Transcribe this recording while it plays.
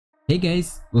Hey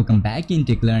guys, welcome back in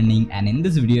Tech Learning, and in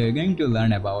this video you're going to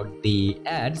learn about the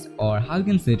ads or how you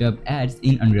can set up ads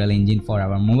in Unreal Engine for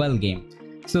our mobile game.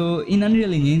 So in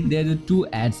Unreal Engine there are two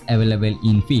ads available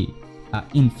in free.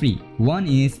 One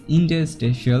is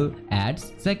interstitial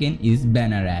ads, second is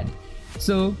banner ad.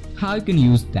 So how you can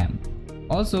use them?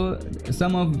 Also,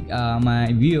 some of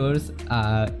my viewers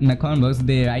in the comment box,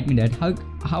 they write me that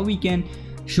how we can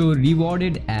show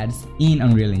rewarded ads in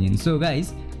Unreal Engine. So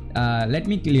guys, let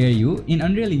me clear you. In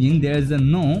Unreal Engine there is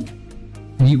no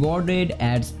rewarded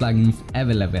ads plugins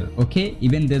available. Okay,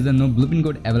 even there's no blueprint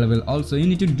code available. Also, you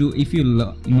need to do, if you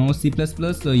know C++,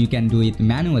 so you can do it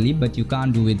manually, but you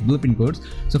can't do with blueprint codes.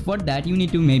 So for that you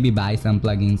need to maybe buy some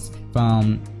plugins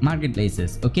from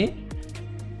marketplaces. Okay,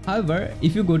 however,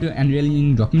 if you go to Unreal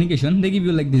Engine documentation, they give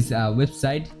you like this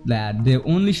website that they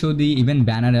only show the even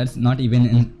banner ads, not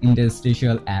even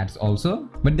interstitial ads also,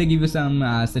 but they give you some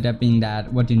setup in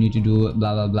that what you need to do,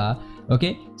 blah blah blah.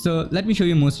 Okay, so let me show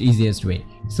you most easiest way.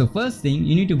 So first thing,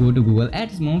 you need to go to Google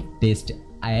Ads Mode, test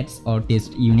ads or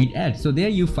test unit ads. So there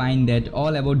you find that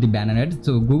all about the banner ads.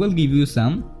 So Google give you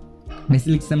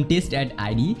basically some test ad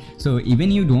ID. So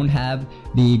even you don't have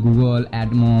the Google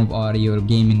Ad Mob or your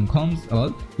game in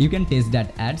console, you can test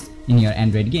that ads in your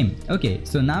Android game. Okay,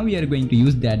 so now we are going to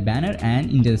use that banner and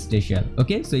interstitial.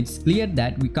 Okay, so it's clear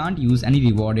that we can't use any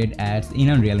rewarded ads in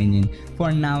Unreal Engine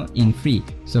for now in free.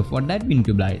 So for that we need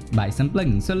to buy some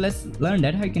plugins. So let's learn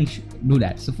that how you can do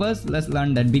that. So first let's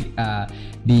learn that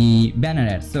the banner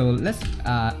ads. So let's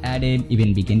add an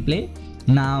event begin play.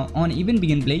 Now on event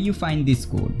begin play you find this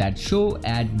code that show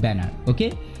ad banner.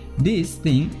 Okay, this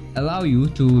thing allow you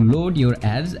to load your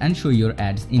ads and show your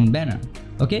ads in banner.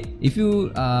 Okay, if you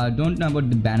don't know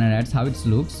about the banner ads how it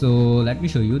looks, so let me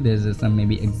show you. There's some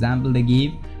maybe example they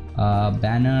give.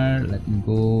 Banner, let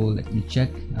me check.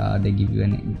 They give you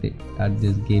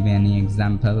just give any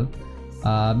example.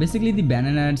 Basically the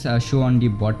banner ads show on the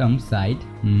bottom side.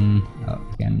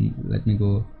 Let me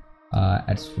go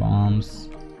ads forms,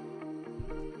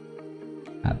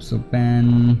 apps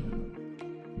open.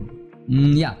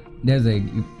 Yeah, there's a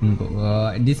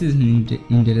this is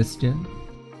interstitial,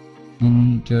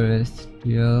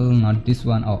 not this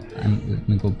one. Oh, let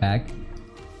me go back.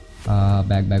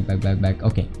 Back.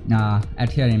 Okay,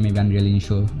 at here I maybe really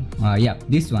show. Yeah,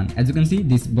 this one, as you can see,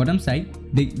 this bottom side,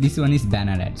 this one is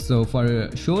banner ad. So for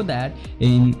show that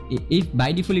if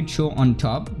by default it show on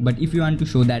top, but if you want to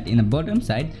show that in the bottom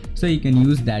side, so you can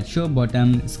use that show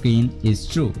bottom screen is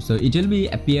true, so it will be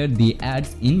appear the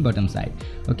ads in bottom side.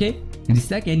 Okay, the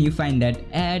second you find that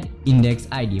add index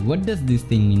ID. What does this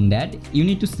thing mean? That you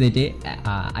need to set a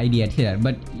ID at here,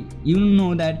 but you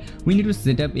know that we need to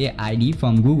set up a ID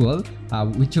from Google,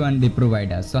 which one they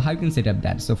provide us. So how you can set up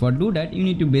that? So for do that you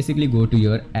need to basically go to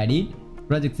your edit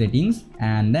project settings,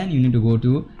 and then you need to go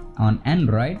to on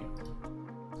Android,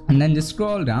 and then just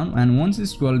scroll down, and once you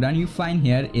scroll down you find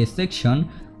here a section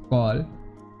called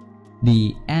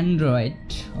the Android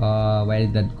where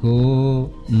did that go?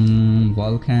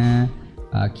 Vulkan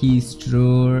key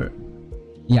store.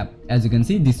 Yep, as you can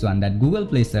see, this one, that Google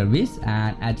Play service,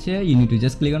 and at here you need to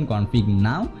just click on config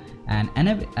now, and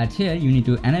enable. At here you need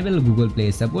to enable Google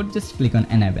Play support. Just click on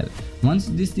enable. Once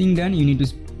this thing done, you need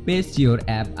to paste your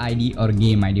app ID or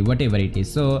game ID, whatever it is.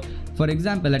 So for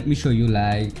example, let me show you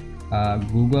like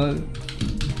Google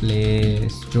Play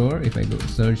Store. If I go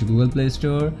search Google Play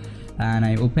Store and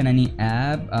I open any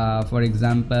app, for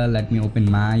example, let me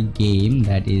open my game,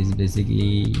 that is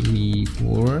basically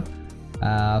UE4.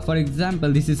 For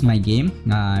example, this is my game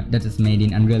that is made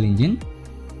in Unreal Engine.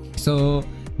 So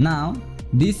now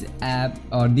this app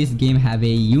or this game have a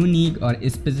unique or a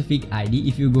specific ID.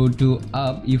 If you go to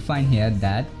up, you find here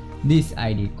that this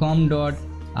ID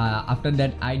after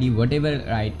that ID, whatever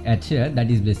right at here,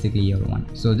 that is basically your one.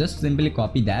 So just simply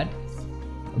copy that.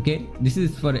 Okay, this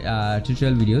is for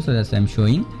tutorial video, so that's why I'm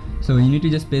showing. So you need to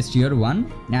just paste your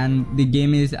one, and the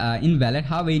game is invalid.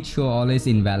 How it show always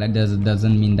invalid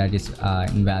doesn't mean that it's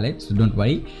invalid, so don't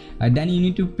worry. Then you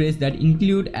need to press that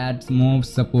include ads move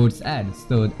supports ads.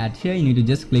 So at here you need to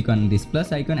just click on this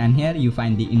plus icon, and here you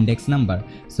find the index number.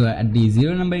 So at the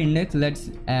 0 number index,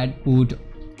 let's put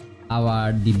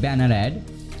the banner ad.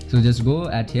 So just go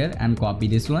at here and copy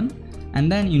this one,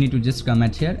 and then you need to just come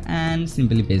at here and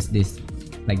simply paste this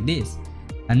like this,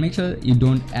 and make sure you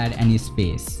don't add any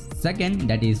space. Second,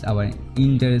 that is our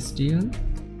interstitial.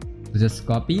 So just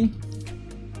copy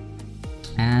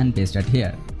and paste it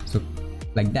here, so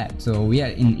like that. So we are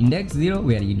in index 0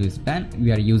 where you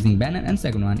we are using banner, and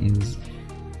second one is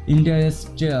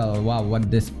interstitial. Wow,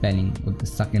 what the spelling, what the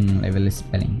second level is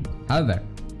spelling. However,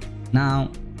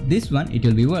 now this one it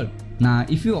will be work. Now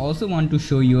if you also want to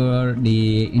show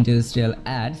the industrial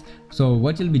ads, so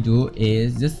what you'll be do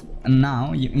is just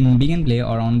now in begin play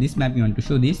or on this map you want to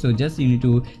show this, so just you need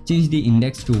to change the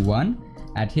index to 1.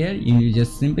 At here you need to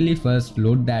just simply first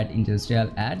load that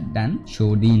industrial ad, then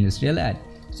show the industrial ad,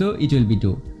 so it will be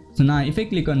do. So now if I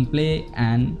click on play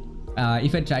and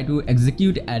if I try to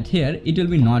execute at here, it will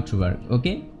be not work.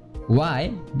 Okay,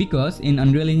 why? Because in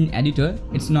Unreal Engine editor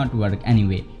it's not work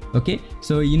anyway. Okay,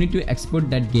 so you need to export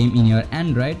that game in your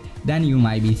Android, then you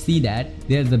might be see that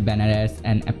there's the banner ads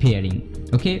and appearing.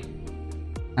 Okay,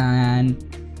 and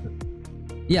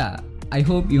yeah, I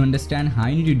hope you understand how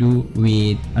you need to do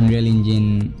with Unreal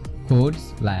Engine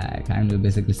codes. Like I'm going to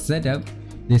basically set up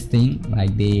this thing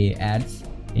like the ads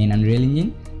in Unreal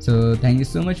Engine. So thank you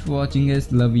so much for watching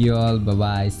guys, love you all, bye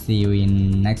bye, see you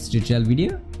in next tutorial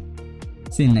video.